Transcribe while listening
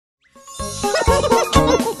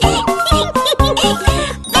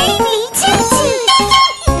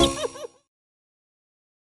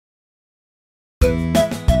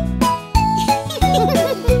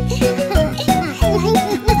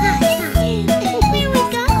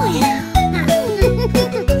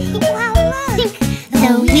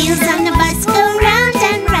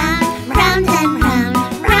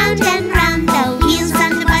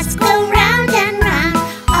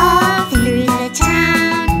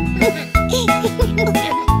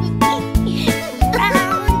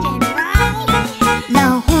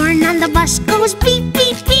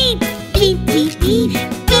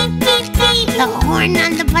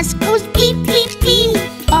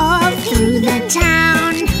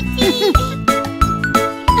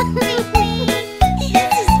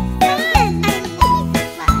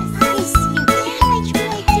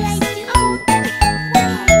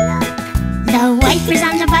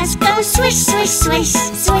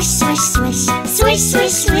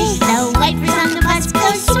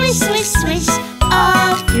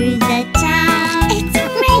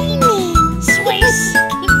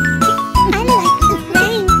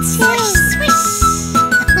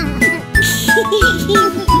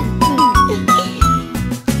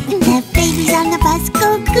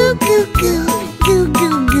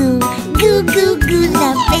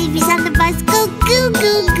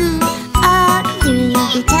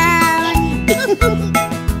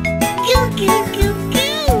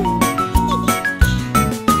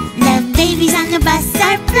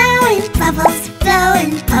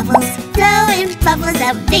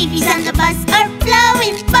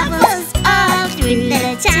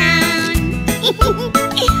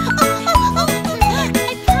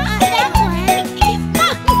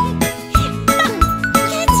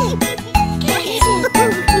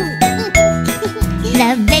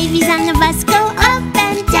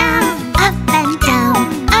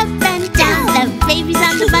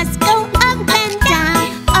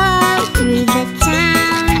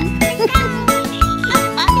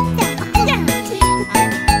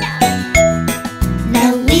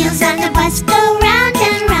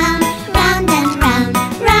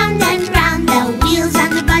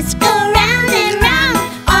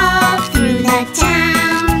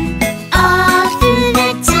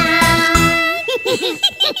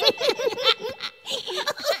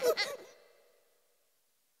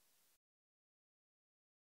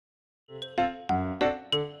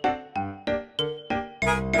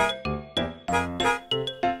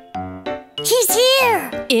He's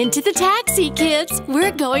here! Into the taxi, kids.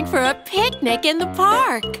 We're going for a picnic in the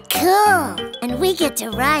park. Cool! And we get to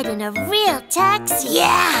ride in a real taxi.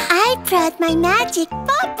 Yeah! I brought my magic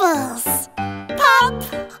bubbles. Pop!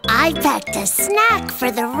 I packed a snack for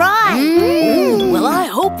the ride. Well, I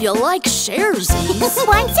hope you like sharesies.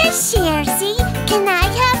 What's a sharesy? Can I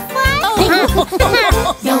have one?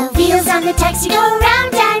 Oh. The wheels on the taxi go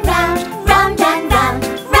round and round, round and round,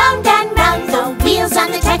 round and round. The wheels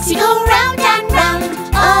on the taxi go round and round,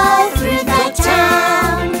 all through the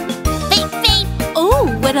town. Beep, beep. Oh,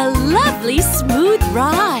 what a lovely smooth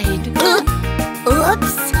ride.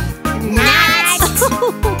 Oops! Not!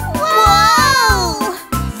 Whoa!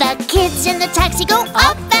 The kids in the taxi go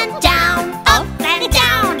up and down, up and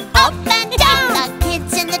down, up and down. The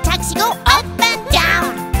kids in the taxi go up and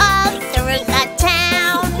down, all through the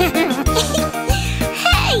town.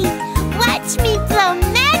 Hey, watch me blow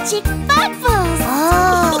magic bubbles.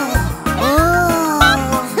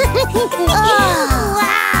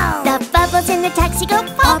 Wow! The bubbles in the taxi go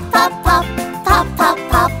pop, pop, pop, pop, pop,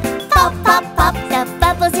 pop, pop, pop, pop. The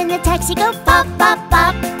bubbles in the taxi go pop, pop,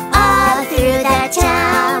 pop, all through the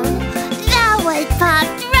town. That one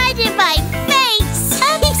popped right in my face.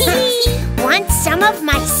 Want some of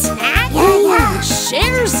my snack? Yeah.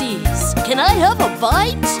 Sharesies. Can I have a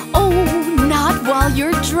bite? Oh, not while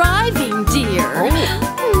you're driving, dear.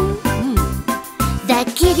 The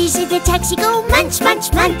kiddies in the taxi go munch,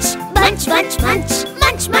 munch, munch, munch, munch, munch,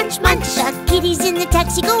 munch, munch, munch. The kiddies in the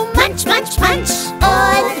taxi go munch, munch, munch,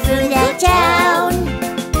 all through the town.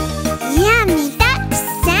 Yummy, that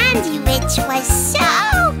sandwich was so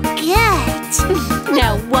good.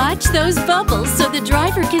 Now watch those bubbles so the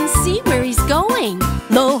driver can see where he's going.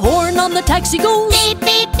 The horn on the taxi goes Beep,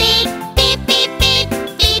 beep, beep, beep, beep, beep,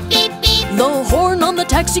 beep, beep, beep. The horn on the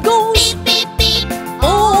taxi goes Beep, beep, beep.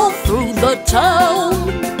 all through the town.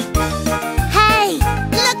 Hey,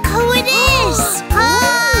 look who it is.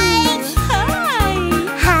 Hi. Hi.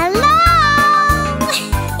 Hello.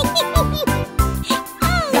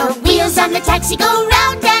 The wheels on the taxi go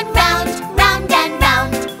round and round, round and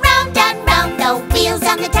round, round and round. The wheels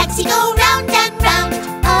on the taxi go round and round,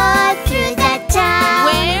 all through the town.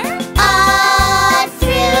 Where? All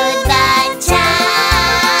through the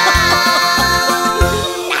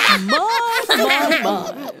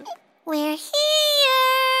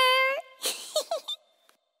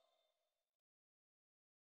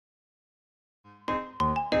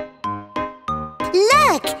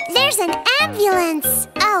Look, there's an ambulance.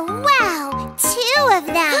 Oh, wow, 2 of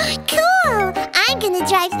them. Cool, I'm gonna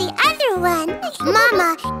drive the other one.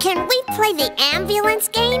 Mama, can we play the ambulance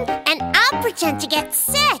game? And I'll pretend to get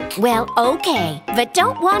sick. Well, okay, but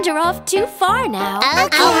don't wander off too far now.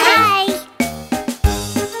 Okay.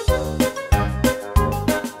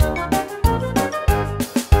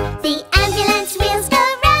 The ambulance wheels go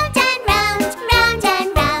round and round, round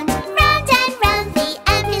and round, round and round. The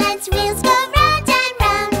ambulance wheels go round and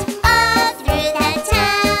round, all through the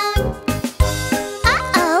town.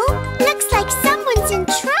 Uh-oh, looks like someone's in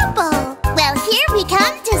trouble. Well, here we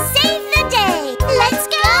come to save the day. Let's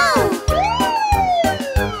go!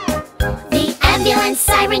 The ambulance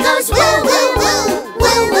siren goes woo, woo, woo,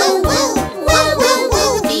 woo, woo, woo, woo, woo,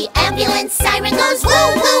 woo. The ambulance siren goes woo,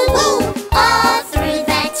 woo, woo, all through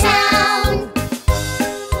the town.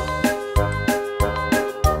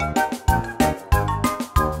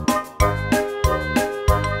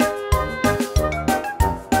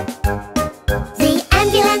 The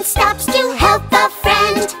ambulance stops to help a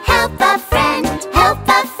friend, help a friend, help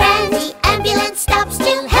a friend. The ambulance stops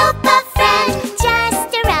to help a friend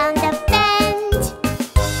just around the bend.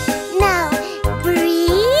 Now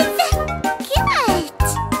breathe. Good.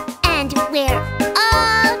 And we're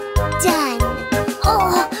all done.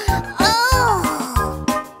 Oh, oh.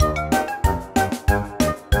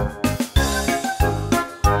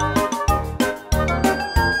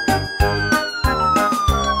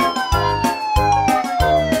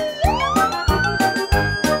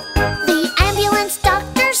 The ambulance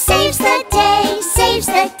doctor saves the day, saves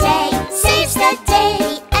the day, saves the day.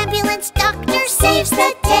 The ambulance doctor saves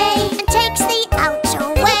the day and takes the ouch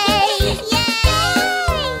away.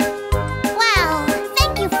 Yay! Wow,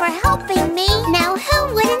 thank you for helping me. Now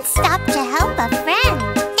who wouldn't stop to help a friend?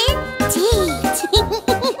 Indeed.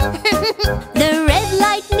 The red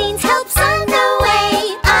light means Help's on the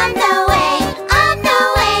way, on the way, on the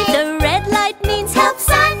way. the red light means help, Help's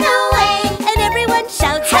on the way. and everyone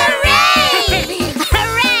shouts Hooray!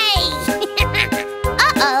 Hooray!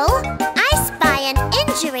 Uh-oh, I spy an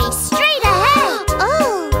injury straight ahead.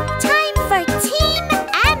 Oh, time for Team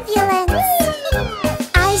Ambulance.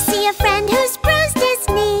 I see a friend who's bruised his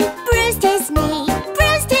knee, bruised his knee,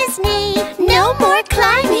 bruised his knee. No more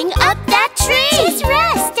climbing up that tree. Just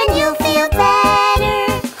rest and you'll feel better.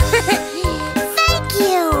 Thank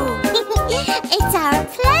you. It's our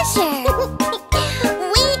pleasure.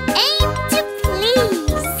 We aim to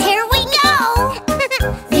please. Here we go.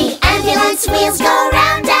 The ambulance wheels go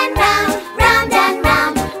round and round, round and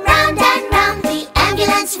round, round and round. The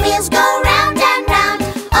ambulance wheels go round and round,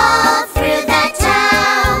 all through the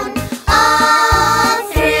town, all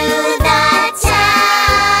through the town.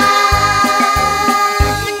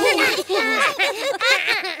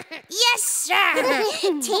 Yes, sir.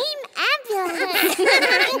 Team Ambulance.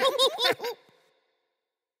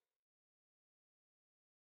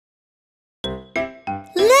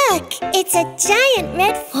 Look, it's a giant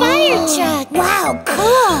red fire truck. Wow,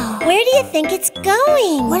 cool. Where do you think it's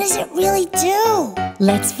going? What does it really do?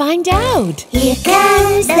 Let's find out. Here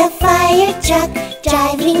comes the fire truck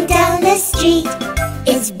driving down the street.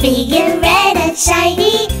 It's big and red and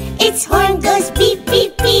shiny. Its horn goes beep,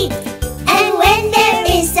 beep, beep. And when there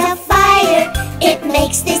is a fire, it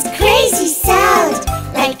makes this crazy sound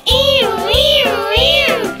like ew, ew,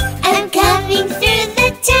 ew. I'm coming through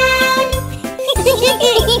the town.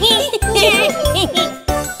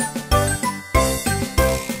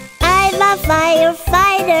 I'm a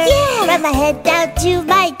firefighter. Yeah. From my head down to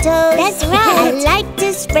my toes. That's right. I like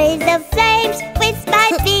to spray the flames with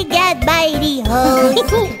my big and mighty hose.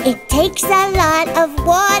 It takes a lot of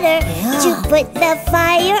water to put the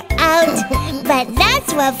fire out. But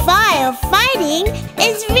that's what firefighting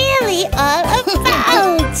is really all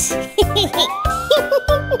about.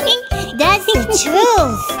 That's the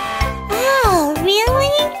truth. Oh,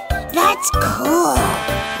 really? That's cool.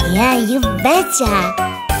 Yeah, you betcha.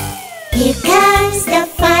 Here comes the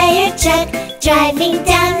fire truck driving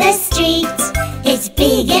down the street. It's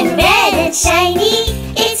big and red and shiny.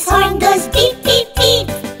 Its horn goes beep, beep, beep.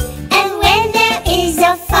 And when there is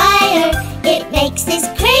a fire, it makes this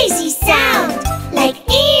crazy sound like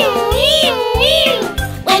ew, ew, ew.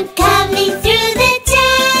 When coming through the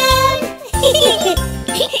town.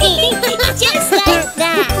 Just like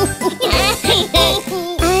that.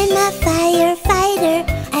 I'm a firefighter.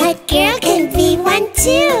 A girl can be one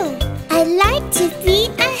too. I like to be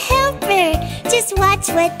a helper. Just watch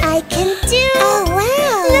what I can do. Oh,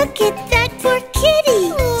 wow. Look at that poor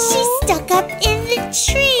kitty. She's stuck up in the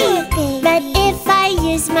tree. But if I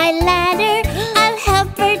use my ladder, I'll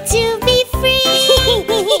help her to be free.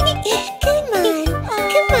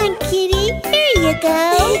 Come on, kitty. Here you you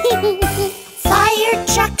go. Fire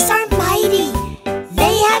trucks are mighty.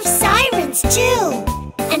 They have sirens too.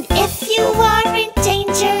 And if you are in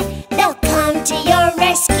danger, they'll come to your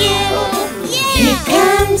rescue. Yeah! Here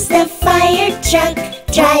comes the fire truck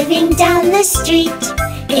driving down the street.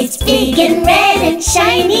 It's big and red and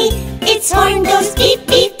shiny. Its horn goes beep,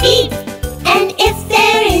 beep, beep. And if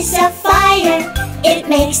there is a fire, it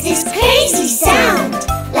makes this crazy sound,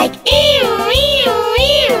 like ew, ew,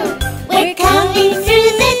 ew. We're coming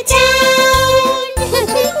through the town.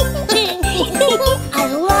 I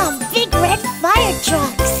love big red fire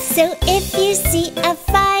trucks. So if you see a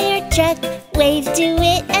fire truck, wave to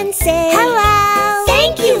it and say hello.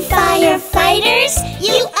 Thank you, firefighters.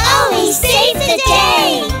 You always save the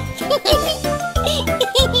day.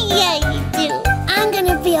 Yeah, you do. I'm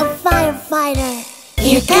gonna be a firefighter.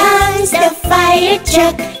 Here comes the fire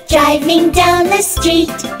truck driving down the street.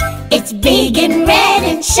 It's big and red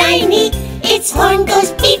and shiny. Its horn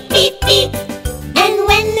goes beep, beep, beep. And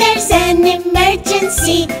when there's an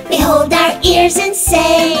emergency, we hold our ears and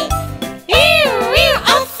say, ew, ew,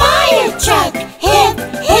 a fire truck! Hip,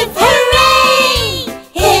 hip, hooray!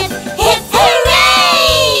 Hip, hip,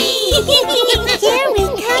 hooray! Here we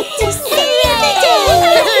come to save the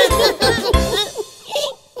day!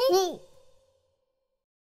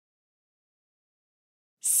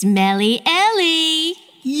 Smelly Ellie,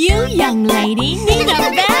 you young lady need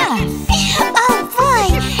a bath. Oh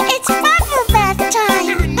boy, it's bubble bath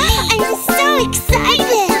time! I'm so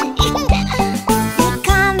excited! They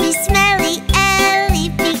call me Smelly Ellie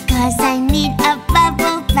because I need a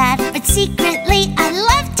bubble bath. But secretly I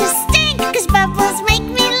love to stink, cause bubbles make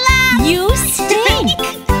me laugh. You stink,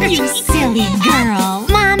 you silly girl.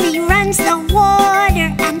 Mommy runs the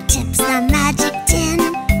water and tips the magic tin.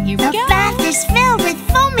 Here we The go. bath is filled with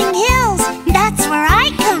foaming hills. That's where I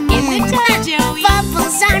come In in. the tub, Joey.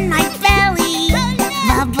 Bubbles on my belly,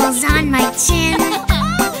 bubbles on my chin,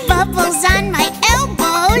 bubbles on my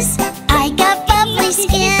elbows. I got bubbly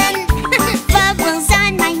skin. Bubbles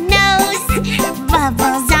on my nose,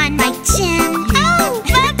 bubbles on my chin. Oh,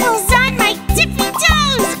 bubbles on my tippy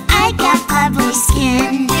toes. I got bubbly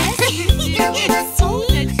skin.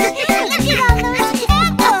 Look at all those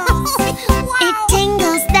bubbles. It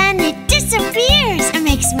tingles, then it disappears. It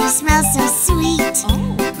makes me smell so sweet.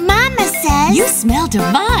 Mama says You smell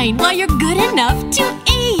divine while you're good enough to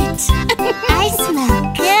eat. I smell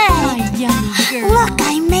My good. yummy girl. Look,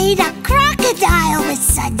 I made a crocodile with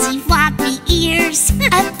sudsy floppy ears.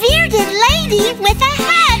 A bearded lady with a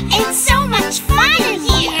hat. It's so much fun in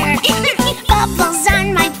here. Bubbles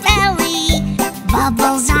on my belly,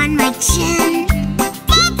 bubbles on my chin,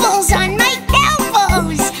 bubbles on my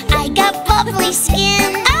elbows. I got bubbly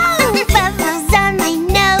skin. Oh, bubbles on my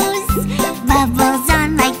nose, bubbles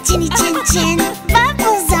on my chinny chin chin,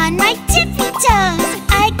 bubbles on my tippy toes.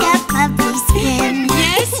 I got bubbly skin.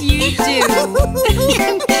 Yes, you do.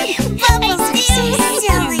 Bubbles are so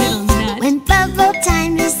silly. Little nut. When bubble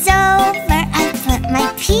time is over, I put my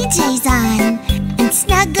PJs on and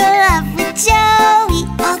snuggle up with Joey,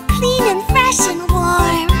 all clean and fresh and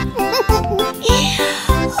warm.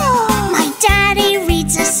 My daddy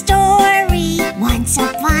reads a story. Once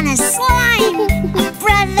upon a slime, a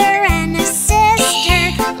brother and a sister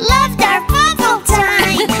loved our bubble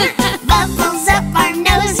time. Bubbles up our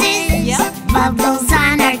noses, Yep. bubbles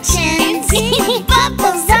on our chins,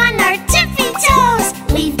 bubbles on our tippy toes.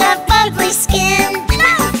 We've got bubbly skin.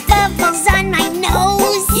 Bubbles on my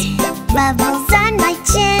nose, bubbles on my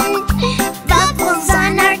chin, bubbles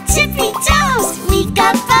on our tippy toes. We've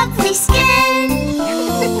got bubbly skin.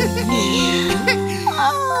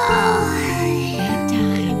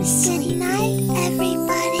 Good night,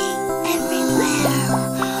 everybody, everywhere.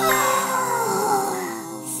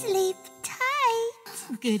 Sleep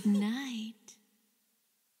tight. Good night.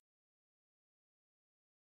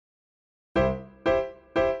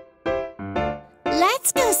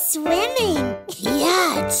 Let's go swimming.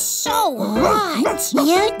 Yeah, it's so hot.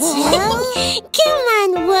 You too? Come on,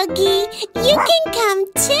 Woogie. You can come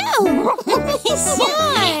too.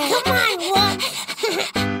 Sure. Come on, Woog.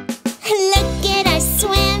 Look at us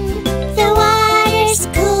swim. The water's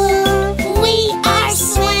cool. We are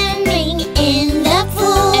swimming in the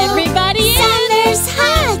pool. Everybody in. Summer's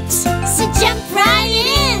hot, so jump right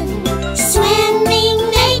in. Swimming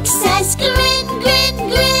makes us grin, grin,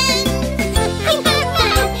 grin.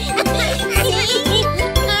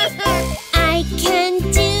 I can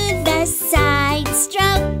do the side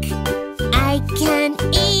stroke. I can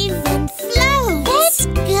even float. That's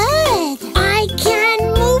good. I can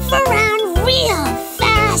move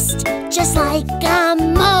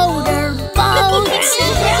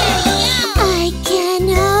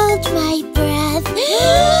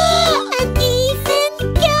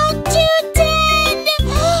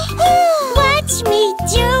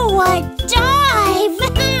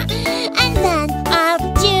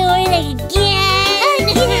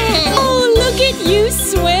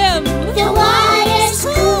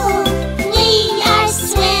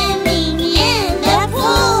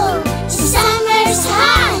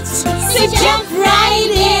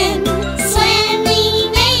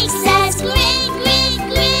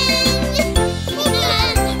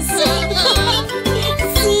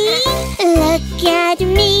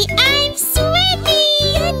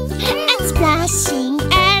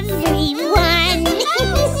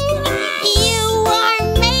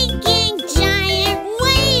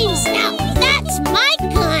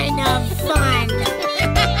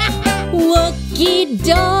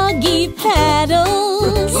doggy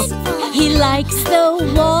paddles. He likes the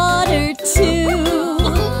water too.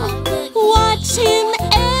 Watch him,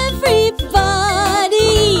 everybody.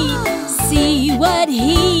 See what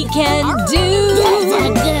he can do. That's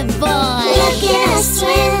a good boy. Look at us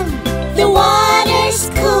swim. The water's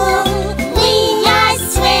cool. We are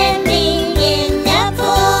swimming in the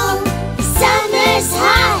pool. Summer's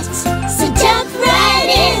hot, so jump right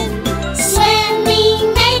in.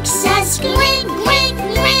 Swimming makes us grin, grin,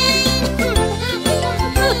 grin.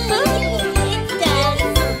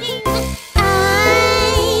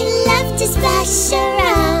 I love to splash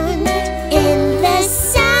around in the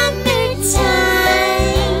summertime.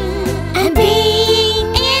 And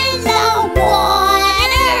being in the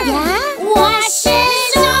water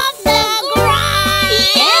washes off the grime.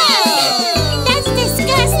 That's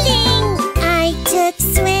disgusting. I took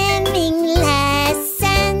swimming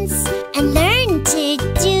lessons and learned to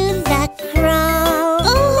do the crawl.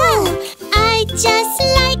 I just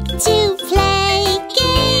like to play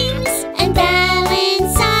games and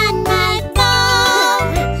balance on my ball.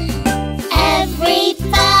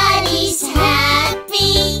 Everybody's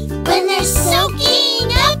happy when they're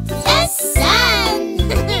soaking up the sun.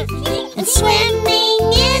 And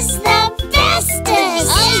swimming is the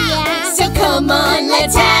bestest. So come on,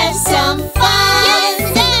 let's have some fun.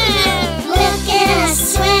 Look at us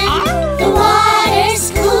swim. The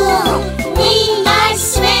water's cool. We are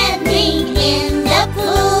swimming in the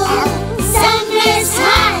pool. Summer's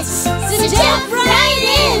hot, so jump right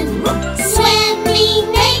in. Swimming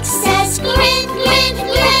makes us grin, grin,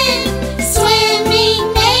 grin. Swimming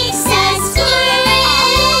makes us grin.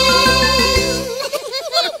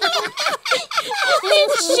 It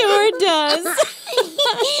sure does.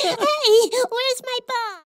 Hey, where's my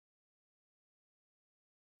ball?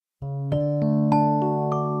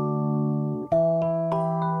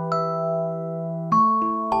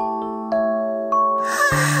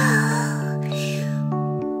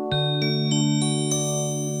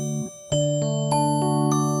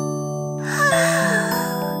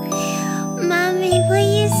 Mommy, will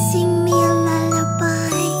you sing me a lullaby?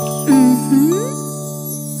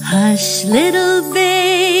 Hush, little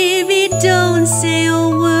baby, don't say a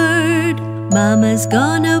word. Mama's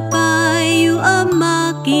gonna buy you a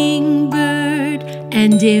mockingbird.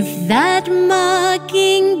 And if that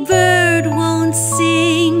mockingbird won't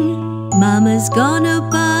sing, Mama's gonna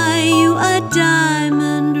buy you a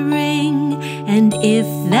diamond ring. And if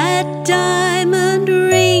that diamond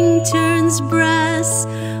ring turns brass,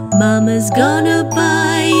 Mama's gonna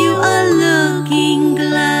buy you a looking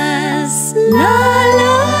glass. La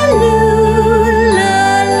la loo,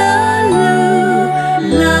 la la loo,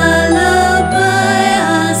 lullaby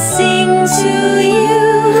I'll sing to you.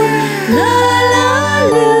 La la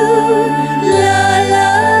loo, la la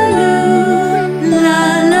loo,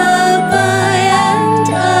 lullaby and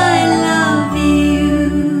I love you.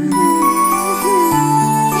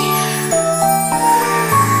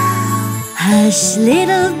 Hush,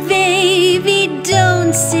 little baby,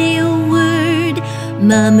 don't say a word.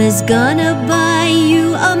 Mama's gonna buy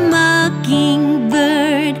you a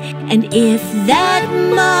mockingbird. And if that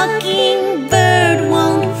mockingbird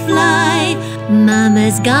won't fly,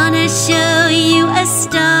 Mama's gonna show you a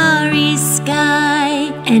starry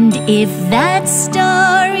sky. And if that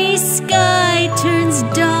starry sky turns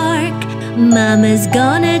dark, Mama's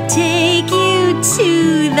gonna take you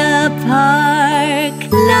to the park.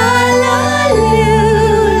 La la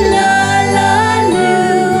loo, la la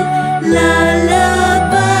loo,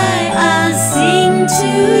 lullaby I'll sing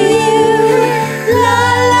to you. La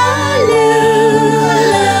la loo,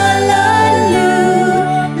 la la loo,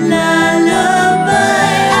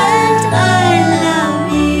 lullaby and I love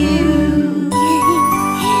you.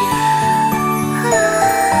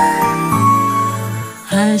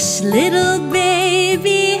 Hush, little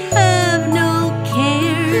baby, have no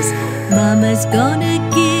cares. Mama's gonna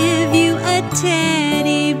give you a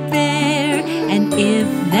teddy bear. And if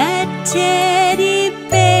that teddy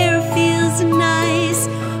bear feels nice,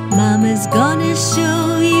 Mama's gonna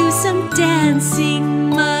show you some dancing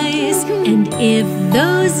mice. And if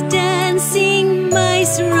those dancing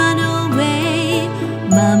mice run away,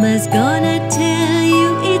 Mama's gonna tell you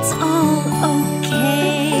it's all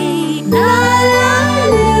okay. La la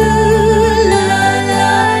loo, la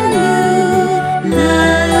la loo,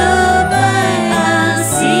 lullaby I'll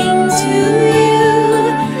sing to you.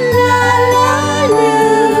 La la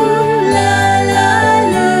loo, la la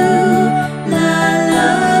loo,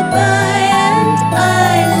 lullaby and I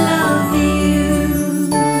love you.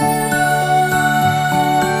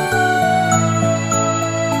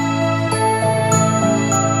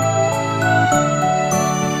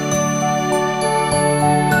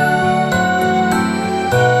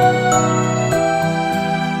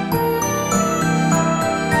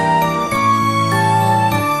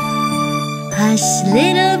 Hush,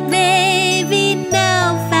 little baby,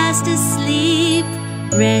 now fast asleep.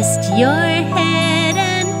 Rest your head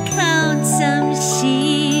and count some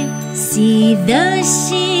sheep. See those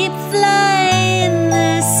sheep fly in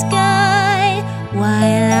the sky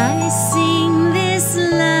while I sing this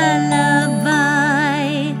lullaby.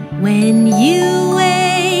 When you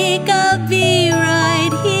wake, I'll be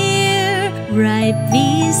right here, right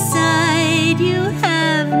beside you,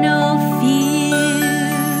 have no fear.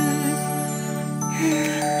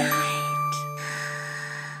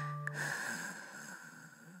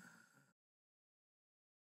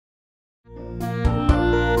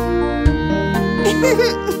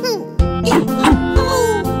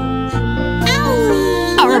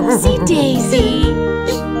 Oopsie daisy.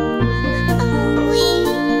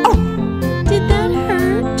 Did that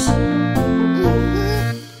hurt?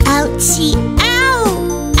 Ouchie, ow!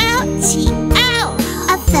 Ouchie, ow!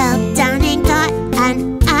 I fell down and got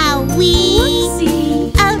an owie.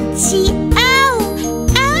 Whoopsie. Ouchie, ow!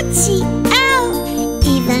 Ouchie, ow!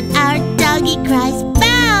 Even our doggy cries,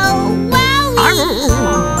 bow, wowie!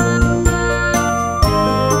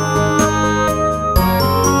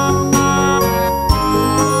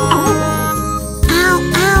 Ow,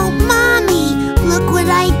 ow, Mommy, look what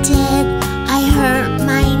I did. I hurt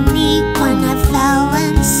my knee when I fell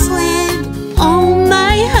and slid. Oh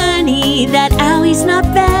my honey, that owie's not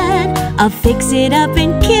bad. I'll fix it up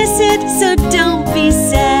and kiss it, so don't be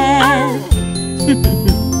sad.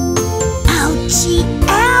 Ouchie,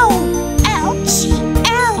 ow! Ouchie,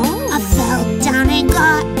 ow! I fell down and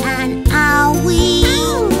got an owie.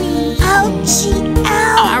 Ouchie,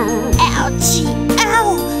 ow! Ouchie,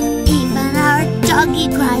 ow! Even our doggy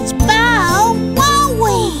cries, bow,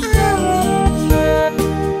 wowie!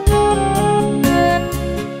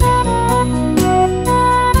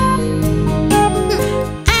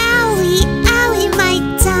 Owie, owie, my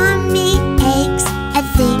tummy aches. I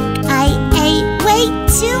think I ate way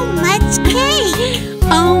too much cake.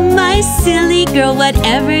 Oh my silly girl,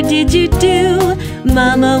 whatever did you do?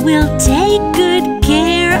 Mama will take good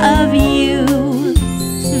care of you.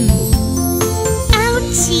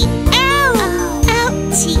 Ouchie, ow!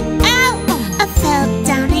 Ouchie, ow! I fell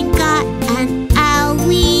down and got an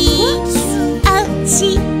owie.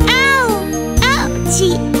 Ouchie, ow!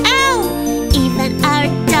 Ouchie, ow! Even our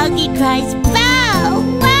doggy cries, bow,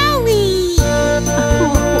 wowie!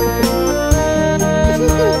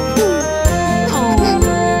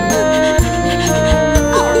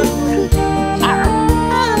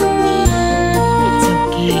 It's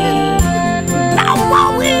okay.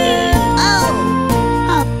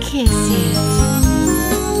 I'll kiss it.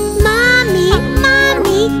 Mommy,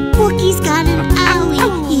 Mommy, Wookie's got an owie.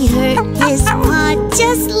 He hurt his paw,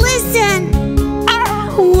 just listen.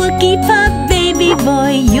 Wookie pup, baby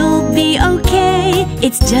boy, you'll be okay.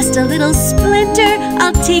 It's just a little splinter,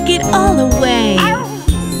 I'll take it all away.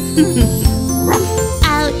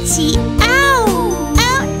 Ouchie, ow!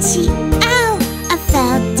 Ouchie, ow! I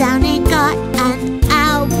fell down and got an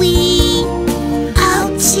owie.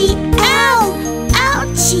 Ouchie, ow!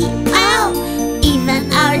 Ouchie, ow!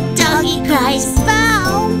 Even our doggy cries,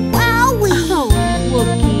 bow, wowie! Oh,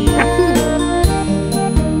 Wookie.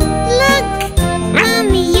 Look!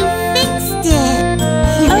 Mommy, you fixed it!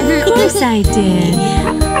 Of course I did.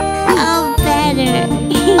 Oh, better.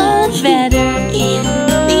 Oh, better.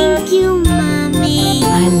 Thank you, Mommy. I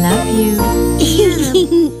love you.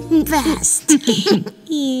 Best.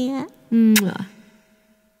 Yeah. Mwah.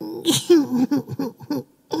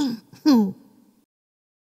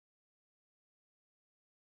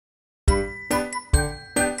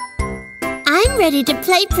 I'm ready to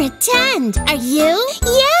play pretend. Are you?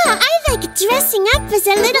 Yeah, I like dressing up as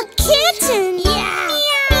a little kitten. Yeah.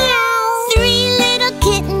 Meow. 3 little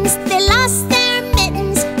kittens, they lost their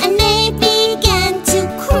mittens and they began to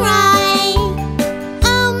cry.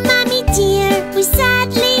 Oh, Mommy dear, we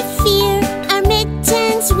sadly fear our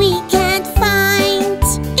mittens we can't find.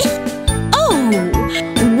 Oh,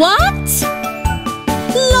 what?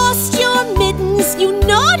 Lost your mittens, you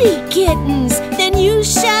naughty kittens. Then you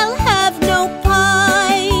shall have no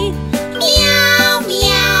pie. Meow,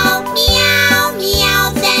 meow, meow,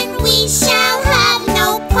 meow, then we shall have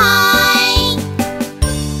no pie.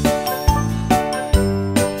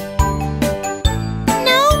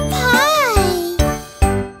 No pie.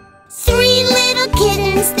 3 little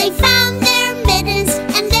kittens, they found their mittens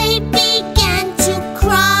and they began to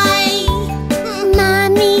cry.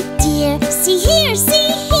 Mommy dear, see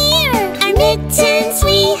here, our mittens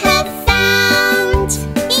we have found.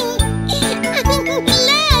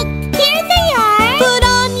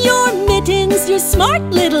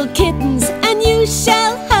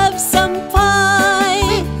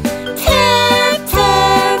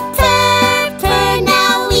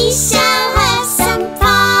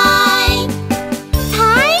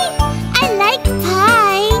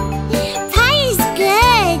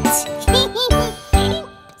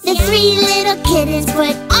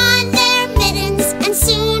 put on their mittens and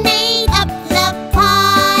soon ate up the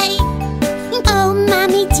pie. Oh,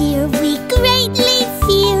 Mommy dear, we greatly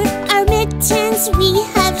fear our mittens we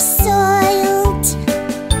have soiled.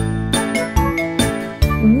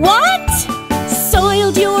 What?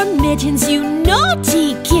 Soiled your mittens, you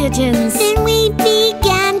naughty kittens! Then we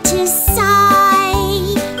began to sigh.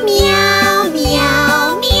 Meow,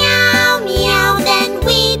 meow, meow, meow. Then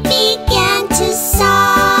we began to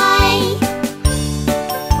sigh.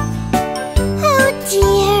 Oh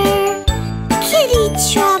dear, kitty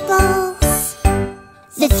troubles.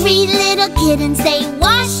 The three little kittens, they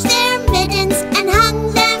washed their mittens and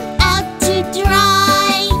hung them out to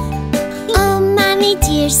dry. Oh, Mommy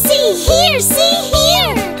dear, see here, see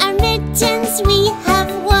here. Our mittens we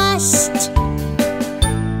have washed.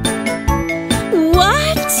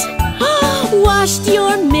 What? Washed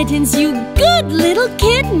your mittens, you good little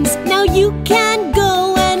kittens! Now you can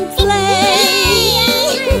go and play!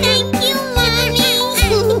 Thank you, Mommy.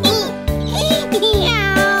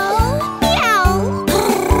 Meow, meow.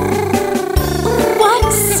 What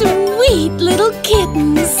sweet little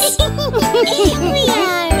kittens! We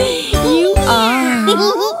are. You are.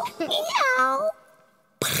 Meow.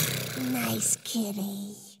 Nice kitty.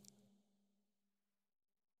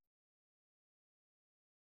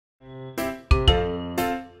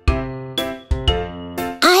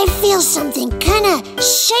 I feel something kind of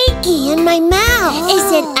shaky in my mouth.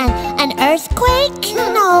 Is it an earthquake?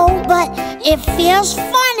 No, but it feels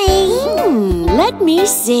funny. Let me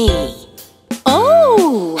see.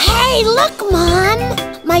 Oh! Hey, look, Mom!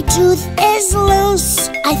 My tooth is loose.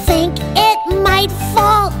 I think it might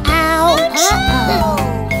fall out.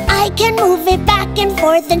 I can move it back and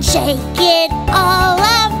forth and shake it all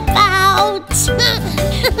about.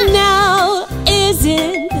 Now,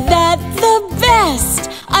 isn't that the best?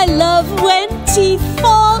 I love when teeth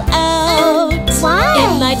fall out. Why?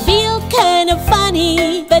 It might feel kind of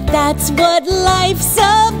funny, but that's what life's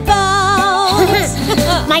about.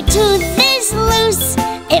 My tooth is loose.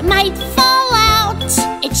 It might fall out.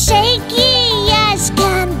 It's shaky as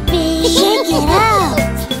can be. Shake it out.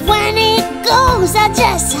 When it goes, I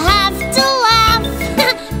just have to laugh.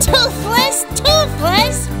 Toothless,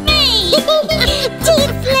 toothless me.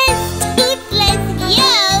 Toothless, toothless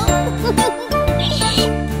you.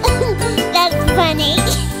 That's funny.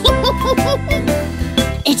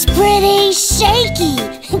 It's pretty shaky,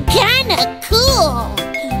 kinda cool.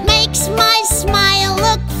 Makes my smile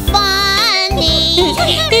look funny.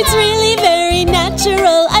 It's really very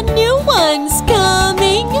natural. A new one's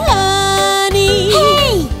coming, honey.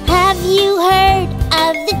 Hey, have you heard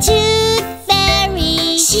of the Tooth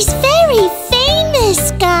Fairy? She's very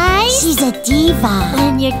famous, guys. She's a diva.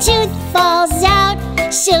 When your tooth falls out,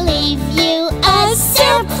 she'll leave you a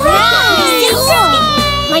surprise.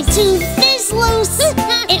 My tooth is loose.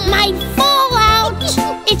 It might fall out.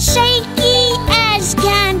 It's shaky as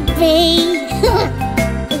can be.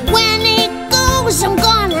 When it goes, I'm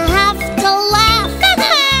gonna have to laugh.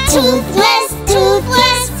 Toothless,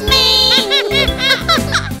 toothless me.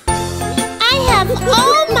 I have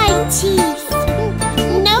all my teeth.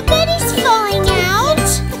 Nobody's falling out.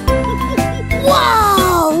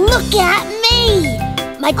 Whoa, look at me.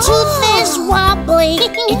 My tooth is wobbly.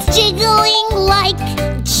 It's jiggling like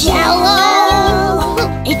Jello.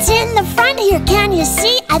 It's in the front here, can you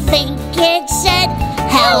see? I think it said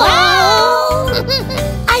hello.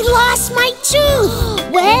 I lost my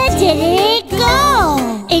tooth. Where did it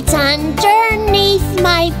go? It's underneath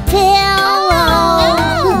my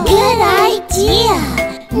pillow. Good idea.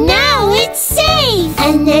 Now it's safe.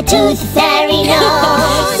 And the Tooth Fairy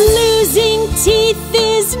knows. Losing teeth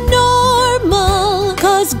is normal,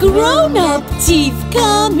 'cause grown-up teeth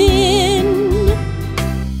come in.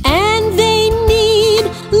 And they need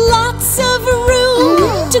lots of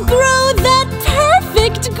room to grow that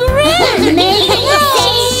perfect grin.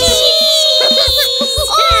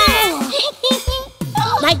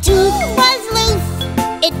 My tooth was loose.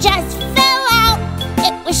 It just fell out.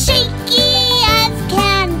 It was shaky as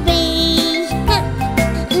can be.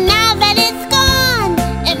 Now that it's gone,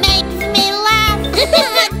 it makes me laugh.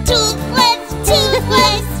 Toothless,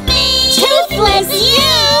 toothless me. Toothless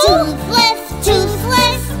you. Toothless,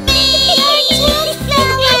 toothless me. Your tooth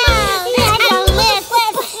fell out. I don't live.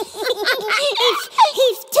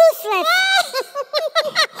 He's toothless.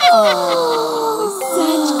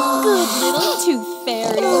 Such good little tooth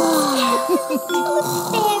fairies. Tooth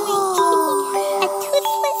fairy. A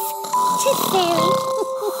toothless tooth fairy.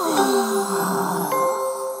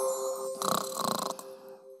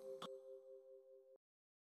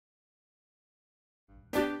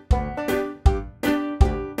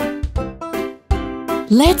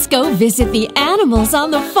 Let's go visit the animals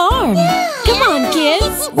on the farm. Come on,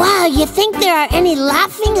 kids. Wow, you think there are any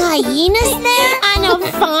laughing hyenas there? On a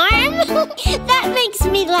farm? That makes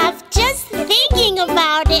me laugh just thinking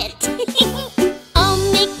about it. Old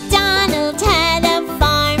MacDonald had a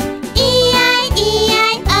farm,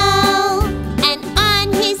 E-I-E-I-O. And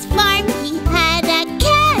on his farm he had a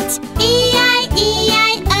cat,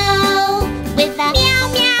 E-I-E-I-O. With a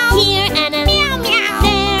meow meow here and a meow meow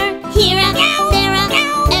there, here a meow, there a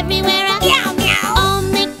meow, everywhere a meow meow. Old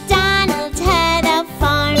MacDonald had a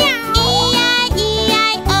farm, E-I-E-I-O.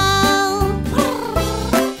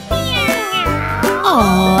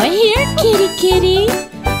 Aw, here, kitty kitty.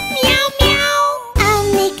 Meow meow. Old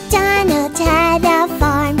MacDonald had a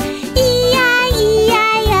farm, E-I-E-I-O.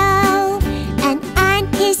 And on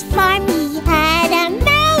his farm he had a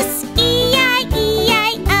mouse, E-I-E-I-O.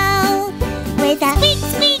 With a squeak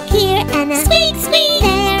squeak here and a squeak squeak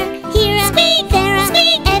there, here a squeak, there a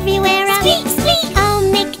squeak, everywhere a squeak squeak. Old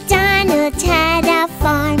MacDonald had a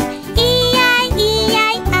farm,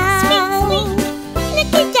 E-I-E-I-O.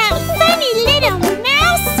 Look at that funny little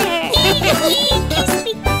mouser.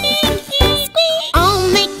 Old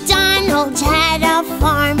MacDonald had a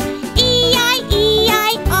farm, E-I-E-I-O.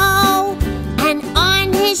 And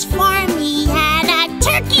on his farm he had a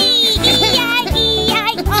turkey,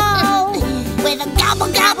 E-I-E-I-O. With a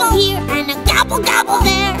gobble gobble here and a gobble gobble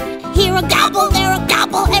there, here a gobble, there a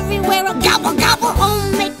gobble, everywhere a gobble gobble.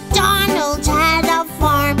 Old MacDonald had a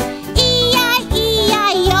farm,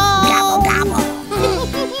 E-I-E-I-O. Gobble gobble.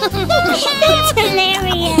 That's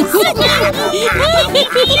hilarious.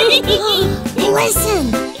 Listen,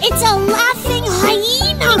 it's a laughing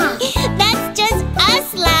hyena. That's just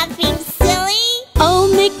us laughing, silly.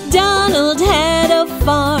 Old MacDonald had a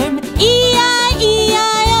farm, E-I-E-I-O.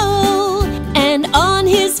 And on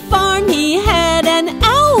his farm he had an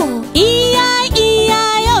owl,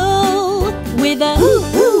 E-I-E-I-O. With a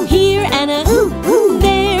hoo here and a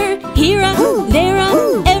there, here a there a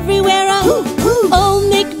everywhere a Old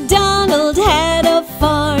MacDonald had a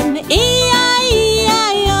farm, E-I-E-I-O.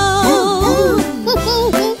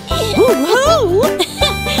 Woo-hoo!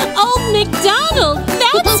 Old MacDonald,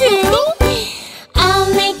 that's who! Old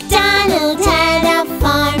MacDonald had a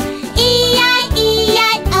farm, E-I-E-I-O.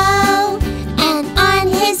 And on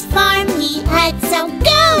his farm he had some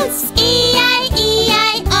goats,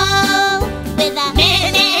 E-I-E-I-O. With a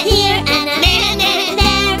here and a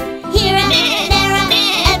there, here a there a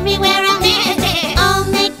everywhere a Old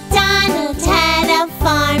MacDonald had a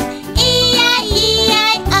farm,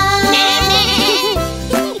 E-I-E-I-O.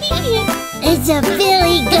 It's a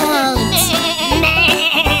billy goat.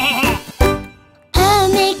 Old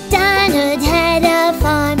MacDonald had a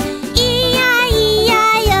farm, E-I-E-I-O.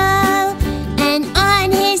 And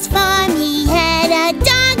on his farm he had a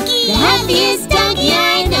donkey, the happiest donkey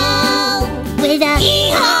I know. With a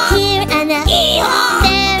here and a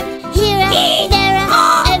there, here a there a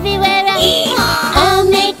everywhere a Old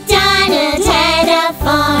MacDonald had a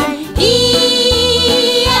farm, E-I-E-I-O.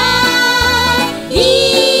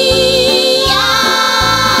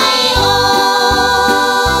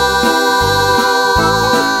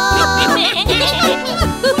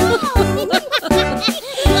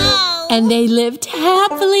 And they lived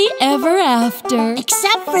happily ever after.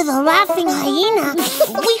 Except for the laughing hyena.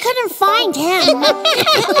 We couldn't find him.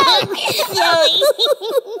 Silly.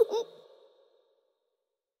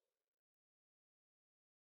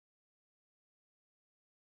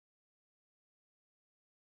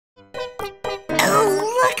 Oh,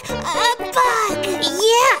 look, a bug.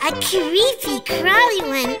 Yeah, a creepy, crawly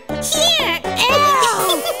one. Here,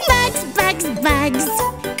 ew. Bugs, bugs, bugs.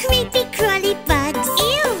 Creepy, crawly bugs.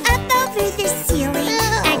 Ew. Up over the ceiling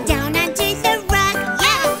and down under the rug.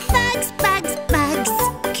 Yeah, bugs, bugs, bugs.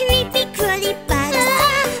 Creepy, crawly bugs.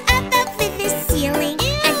 Up over the ceiling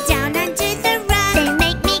and down under the rug. They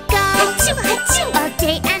make me go achoo, achoo, all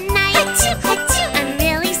day and night. Achoo, achoo. I'm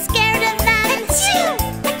really scared of them. Achoo,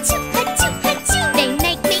 achoo, achoo, achoo. They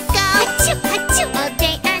make me go achoo, achoo, all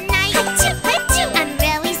day and night. Achoo, achoo. I'm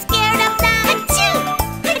really scared of them. Achoo,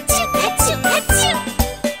 achoo, achoo, achoo.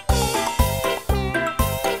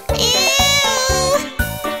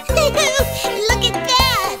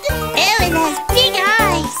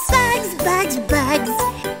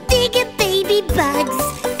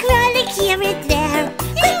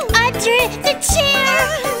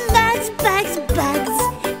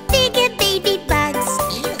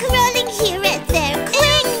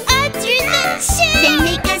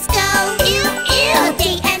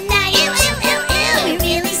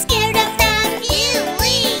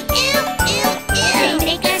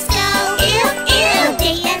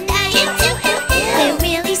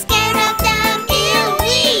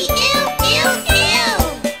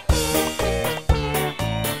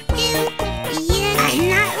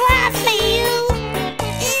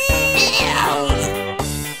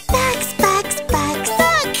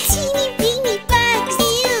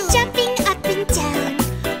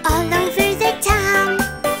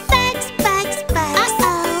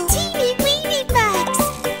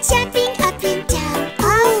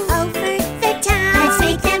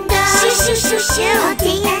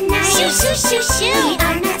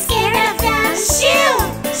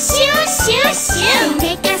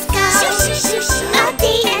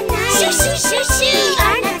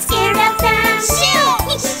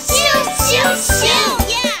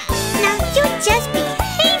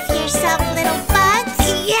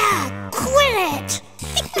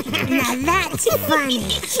 Now that's funny.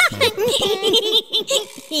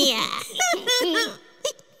 Yeah.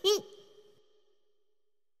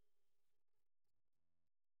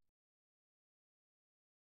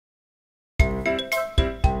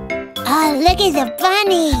 Oh, look at the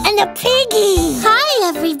bunny and the piggy. Hi,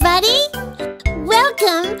 everybody.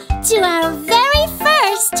 Welcome to our very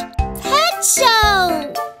first pet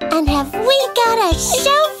show. And have we got a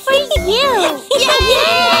show for you?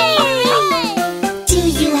 Yay! Do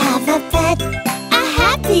you have a pet? A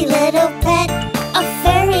happy little pet? A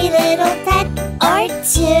furry little pet? Or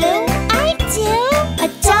two? I do. A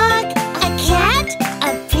dog? A cat? A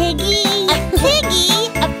piggy? A piggy?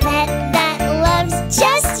 A pet that loves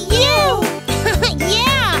just you.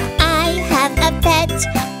 Yeah! I have a pet.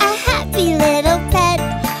 A happy little pet.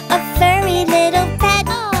 A furry little pet.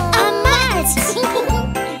 A mutt.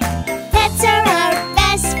 Pets are our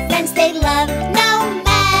best friends. They love no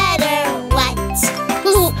matter what.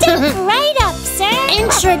 Step right up, sir.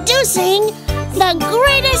 Introducing the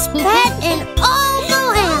greatest pet in all the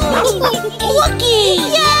land. Wookie!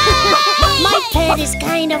 Yay! My pet is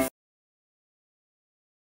kind of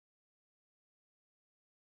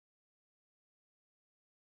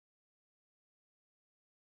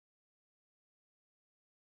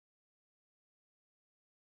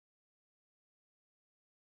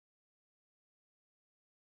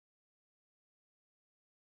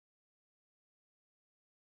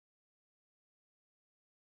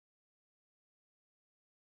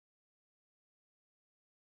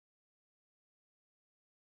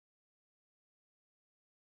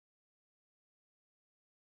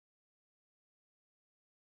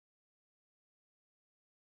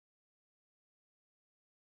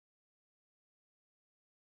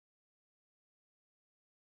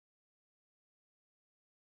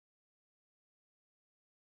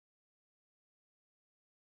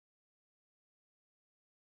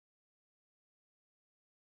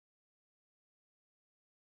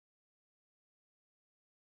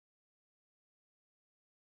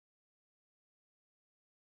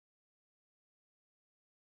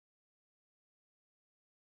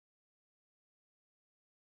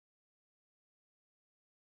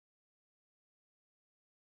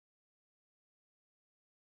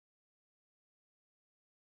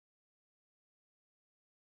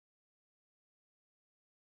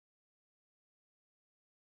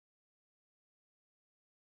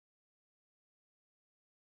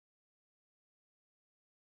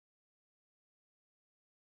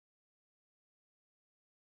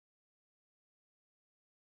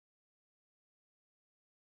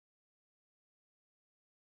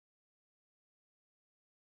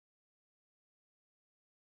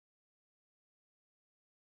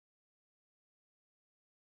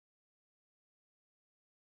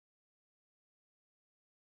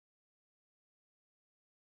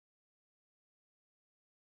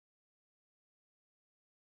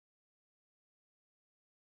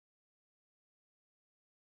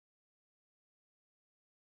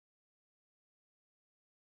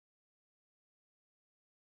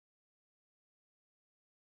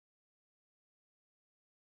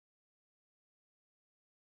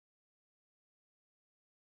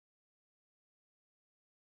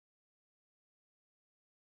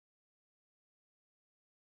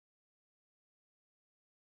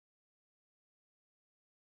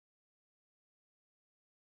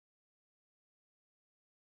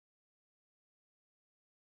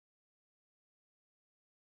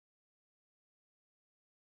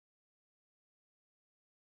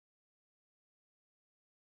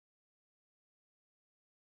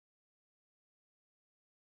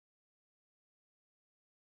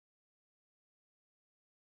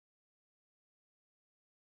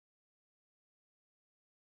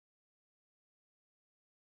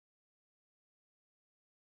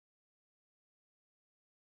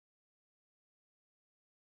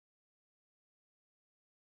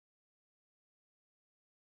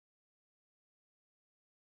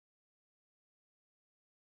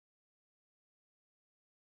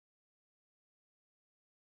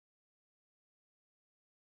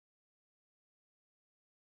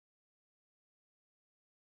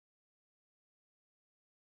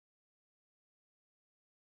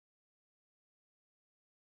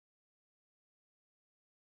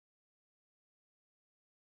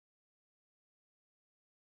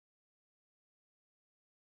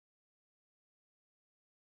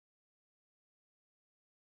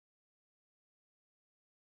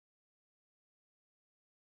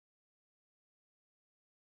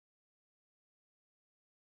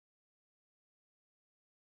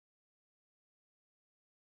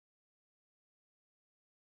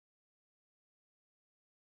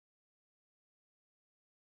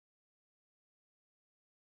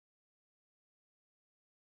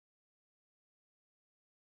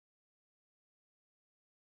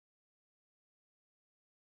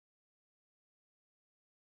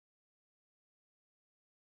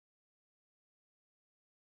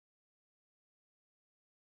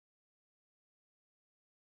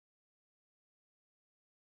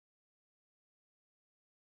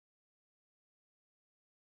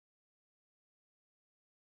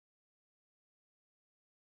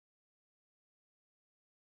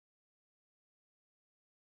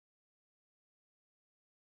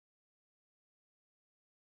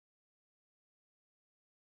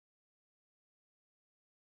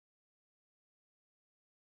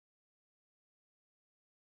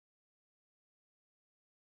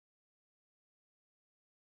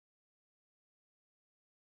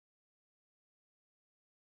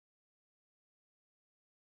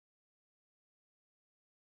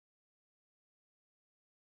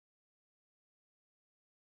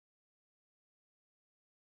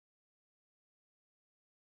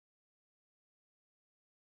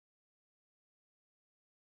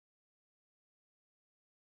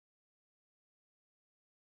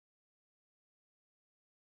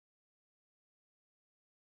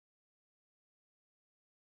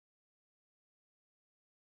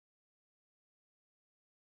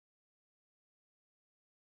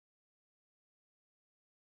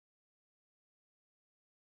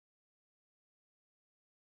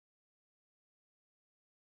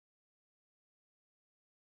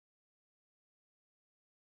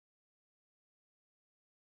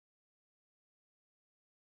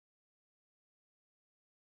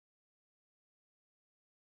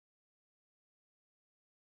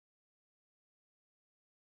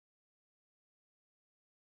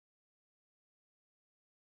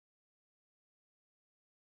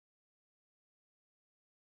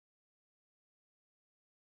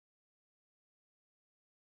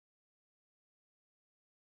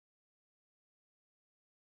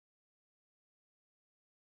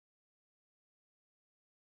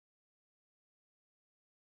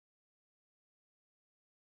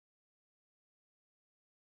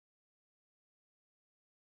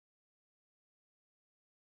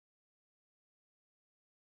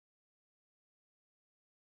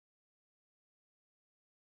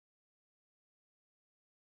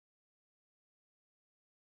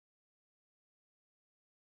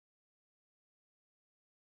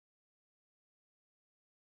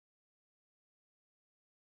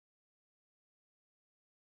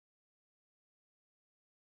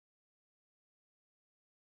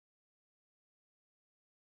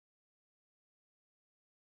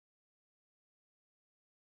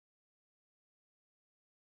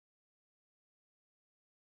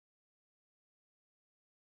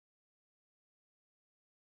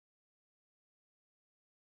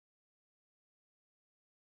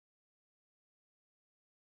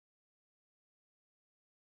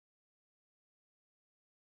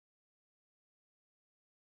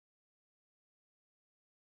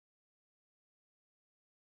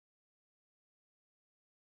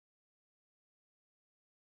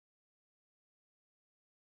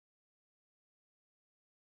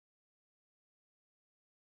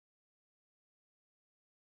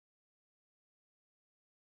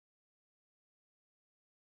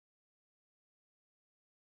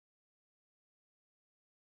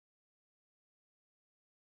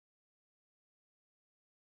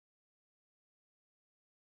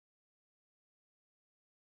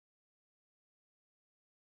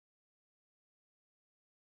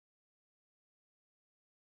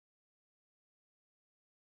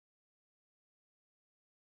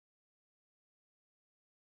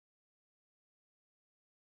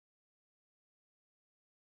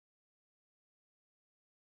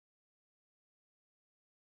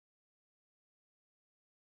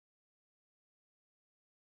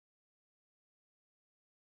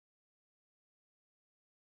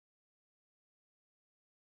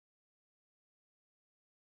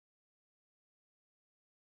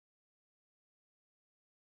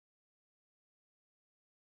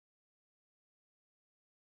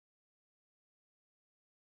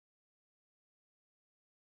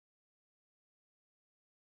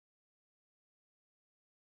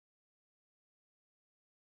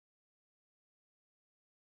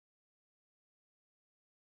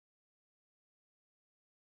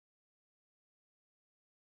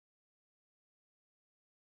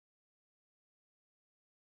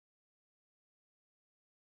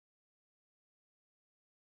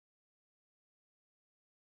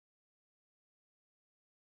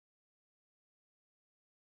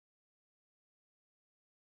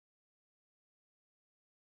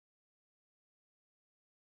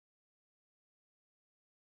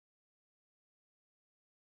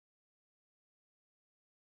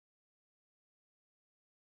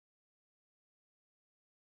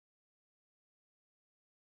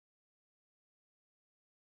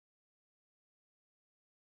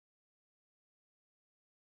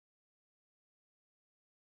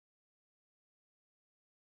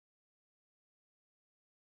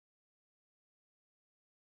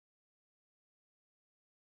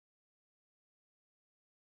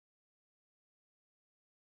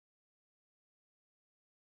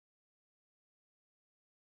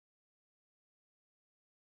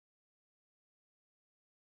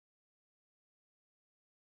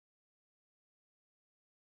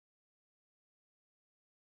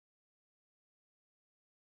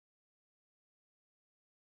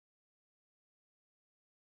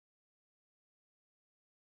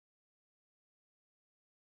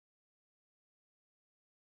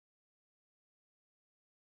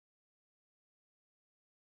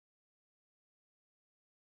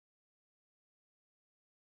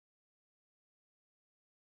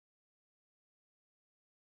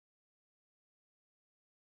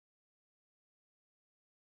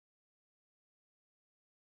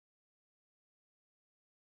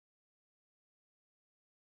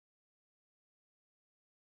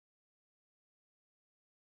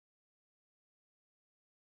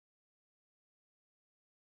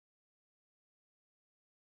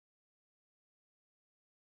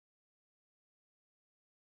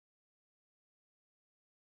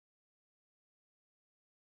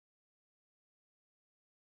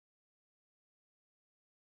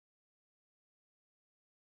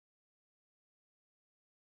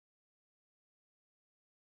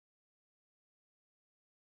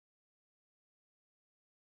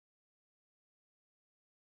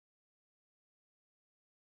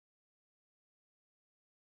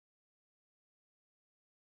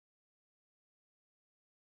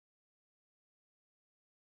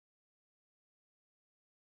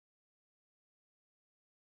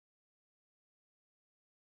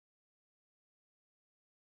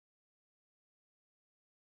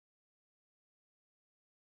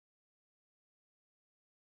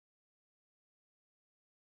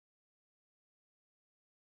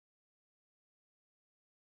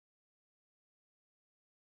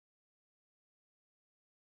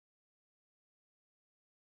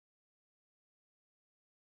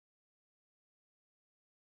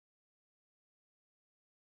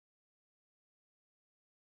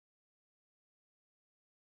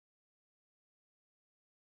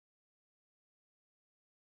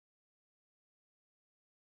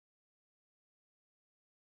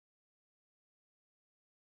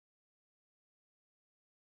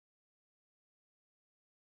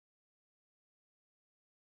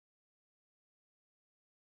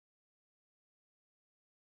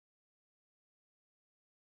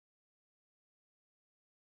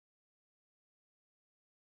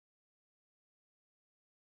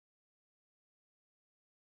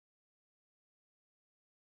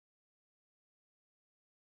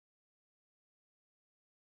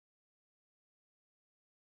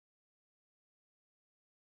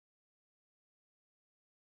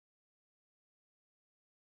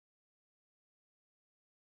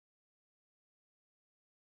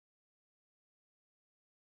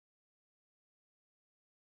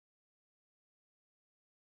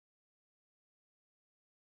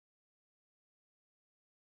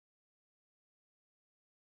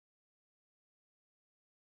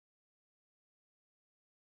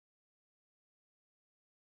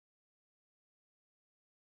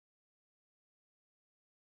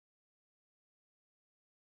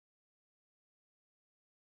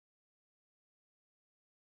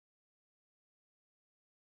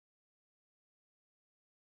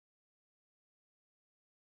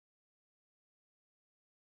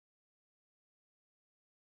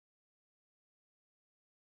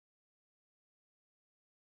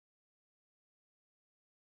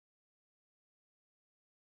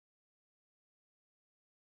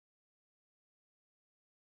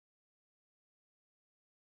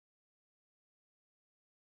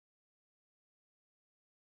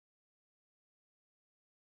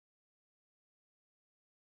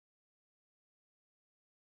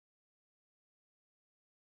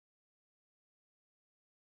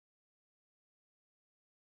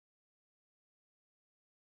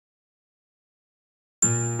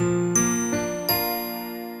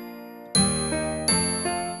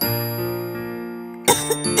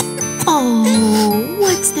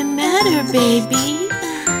What's the matter, baby?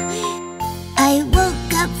 I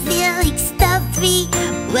woke up feeling stuffy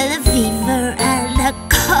with a fever and a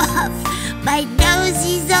cough. My nose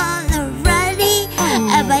is all runny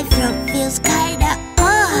and my throat feels kinda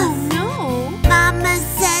off. No. Mama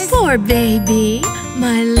says, Poor baby,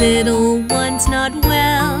 my little one's not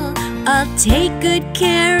well. I'll take good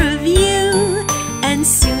care of you, and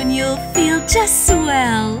soon you'll feel just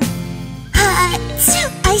swell. Achoo,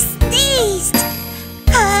 I sneezed.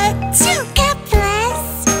 Achoo, God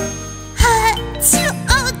bless. Achoo,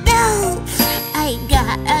 oh no, I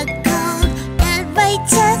got a cold in my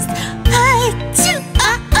chest. Achoo,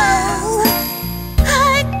 uh-oh.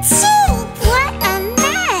 Achoo, what a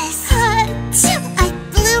mess. Achoo, I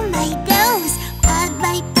blew my nose on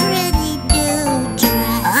my pretty new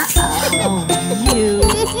dress. Oh, you.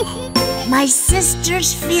 My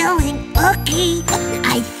sister's feeling ooky.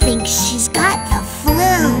 I think she's got the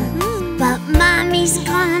flu. But Mommy's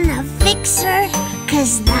gonna fix her,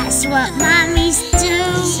 'cause that's what mommies do.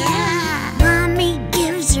 Yeah. Mommy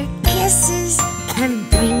gives her kisses and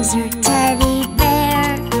brings her teddy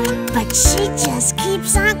bear. But she just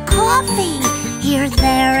keeps on coughing here,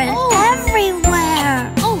 there, and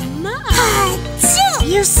everywhere. Oh, my. Achoo!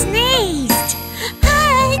 You sneezed.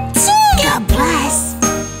 Achoo! God bless.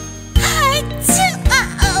 Achoo!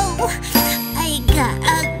 Uh-oh! I got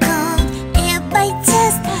a cold in my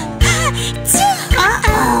chest. Achoo!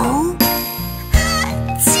 Uh-oh!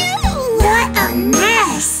 Achoo! What a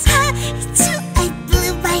mess! Achoo! I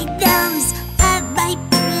blew my nose on my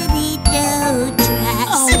pretty new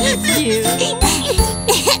dress. Oh, you.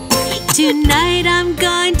 Tonight I'm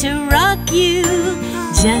going to rock you,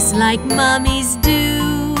 just like mommies do.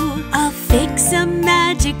 I'll fix a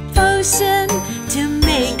magic potion to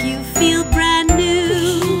make you feel brand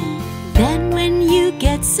new. Then when you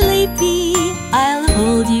get sleepy, I'll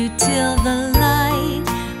hold you till the light.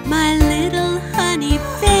 My little honey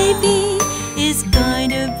baby is going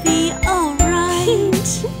to be alright.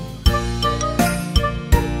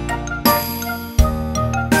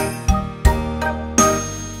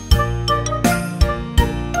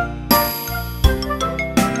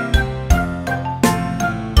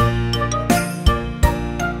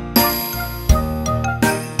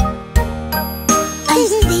 I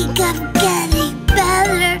think I'm getting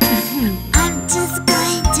better. I'm just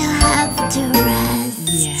going to have to rest.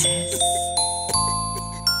 Yes.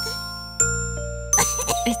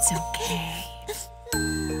 It's okay.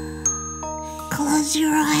 Close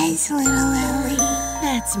your eyes, little Lily.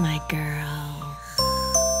 That's my girl.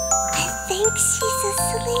 I think she's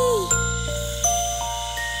asleep.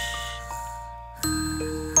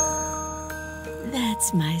 That's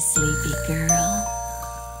my sleepy girl.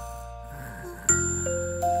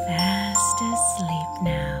 Fast asleep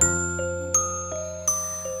now.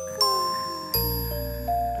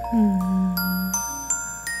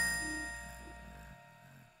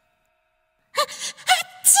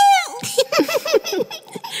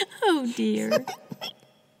 Oh dear.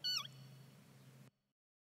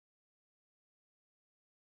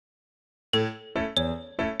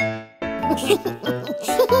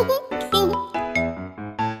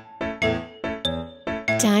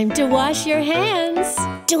 Time to wash your hands.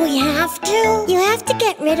 Do we have to? You have to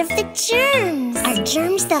get rid of the germs. Are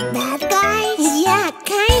germs the bad guys? Yeah,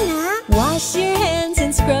 kinda. Wash your hands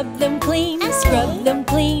and scrub them clean. Scrub them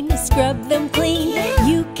clean, scrub them clean.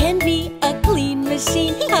 You can be a clean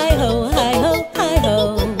machine. Hi-ho, hi-ho,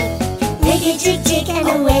 hi-ho. Rig-a-jig-jig and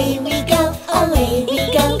away we go. Away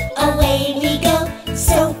we go, away we go.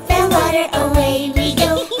 Soap and water, away we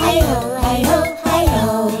go. Hi-ho, hi-ho, hi-ho.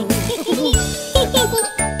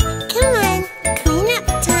 Come on, clean up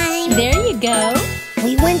time. There you go.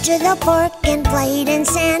 We went to the park and played in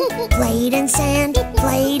sand. Played in sand,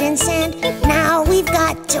 played in sand. Now we've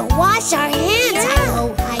got to wash our hands.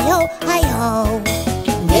 Hi-ho, hi-ho, hi-ho.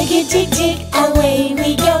 Rig-a-jig-jig, away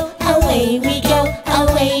we go. Away we go,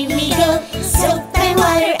 away we go. Soap and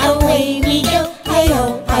water, away we go.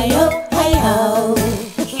 Hi-ho, hi-ho, hi-ho.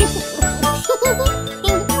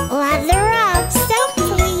 Lather up, soap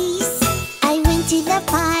please. I went to the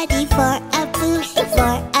party for a poo,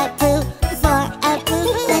 for a poo, for a poo.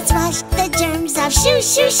 Let's wash the germs off. Shoo,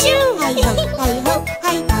 shoo, shoo. Hi-ho, hi-ho,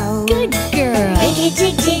 hi-ho. Good girl.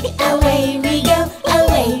 Rig-a-jig-jig, away we go.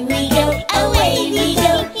 Away we go, away we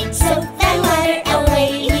go. Soap and water,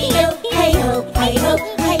 away we go. Hi-ho, hi-ho,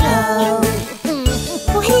 hi-ho.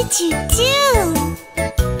 What did you do?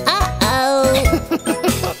 Uh-oh.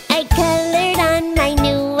 I colored on my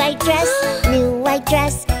new white dress. New white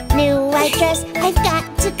dress, new white dress. I've got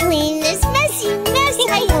to clean this messy mess.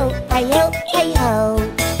 Hi-ho, hi-ho, hi-ho.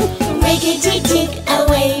 Rig-a-jig-jig,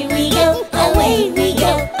 away we go. Away we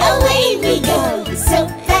go,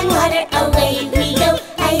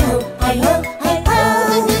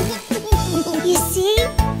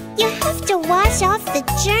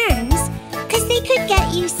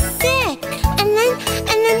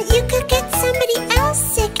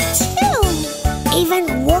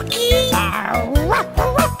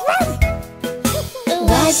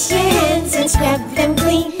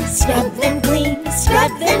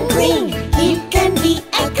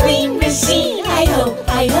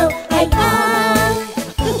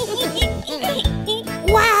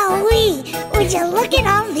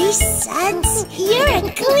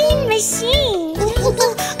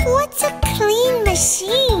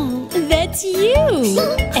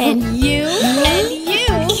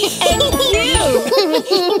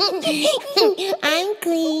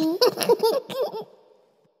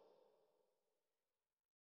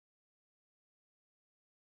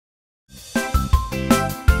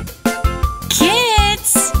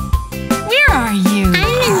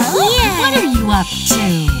 up to?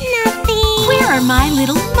 Nothing. Where are my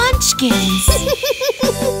little munchkins?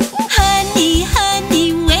 Honey,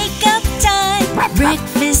 honey, wake up time.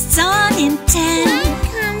 Breakfast's on in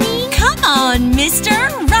 10. Come on, mister,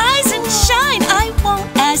 rise and shine. I won't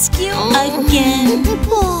ask you again.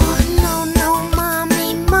 Oh, no,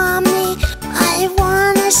 Mommy. I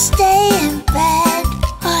wanna stay in bed.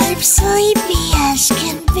 I'm sleepy as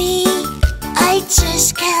can be. I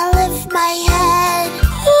just can't lift my head.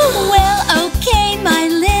 Well, okay, my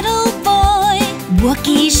little boy.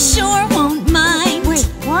 Wookie sure won't mind. Wait,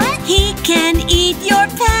 what? He can eat your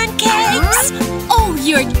pancakes. Oh,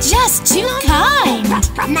 you're just too kind.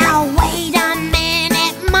 Now wait a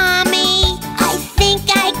minute, Mommy. I think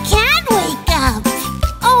I can wake up.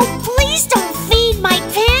 Oh, please don't feed my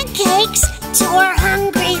pancakes to our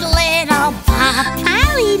hungry little pup.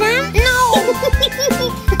 I'll eat them. No.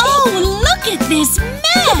 Oh, look at this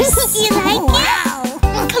mess. You like it?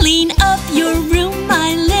 Clean up your room,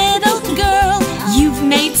 my little girl. You've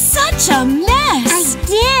made such a mess. I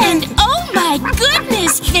did. And oh my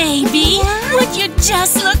goodness, baby. Would you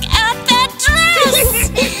just look at that dress?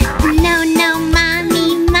 No,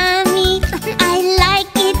 Mommy. I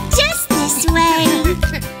like it just this way.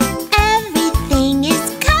 Everything is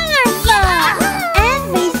colorful.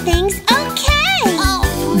 Everything's okay.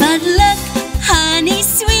 But look, honey,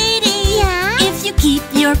 sweetie. Yeah? If you keep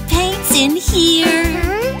your paints in here,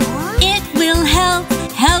 it will help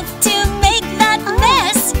to make that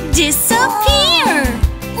mess disappear.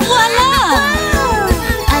 Voila!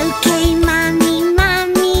 Okay,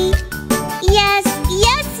 Mommy. Yes.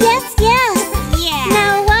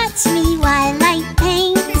 Now watch me while I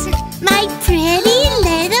paint my pretty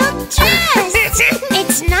little dress.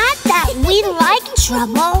 It's not that we like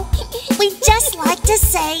trouble. We just like to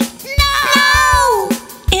say no.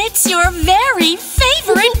 It's your very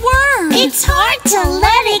favorite word. It's hard to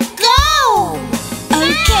let it go.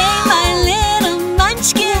 Okay, my little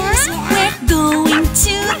munchkins, we're going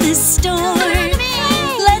to the store.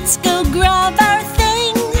 Let's go grab our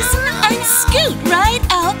things and scoot right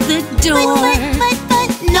out the door. But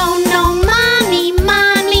no, Mommy.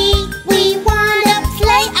 We wanna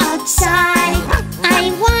play outside.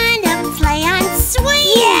 I wanna play on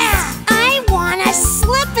swings. Yeah. I wanna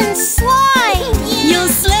slip and slide. You'll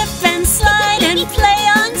slip and slide and play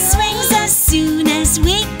on swings as soon as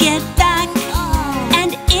we get back.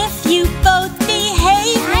 And if you both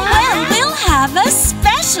behave, well, we'll have a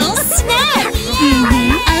special snack.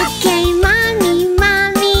 Okay, Mommy.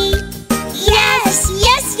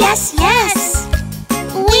 Yes.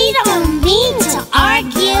 We don't mean to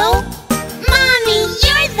argue. Mommy,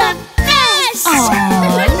 you're the best. Oh,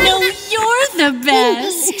 no, you're the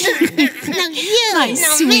best. No, you. My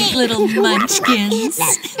sweet little munchkins.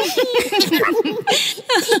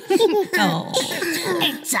 Oh.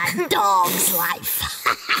 It's a dog's life.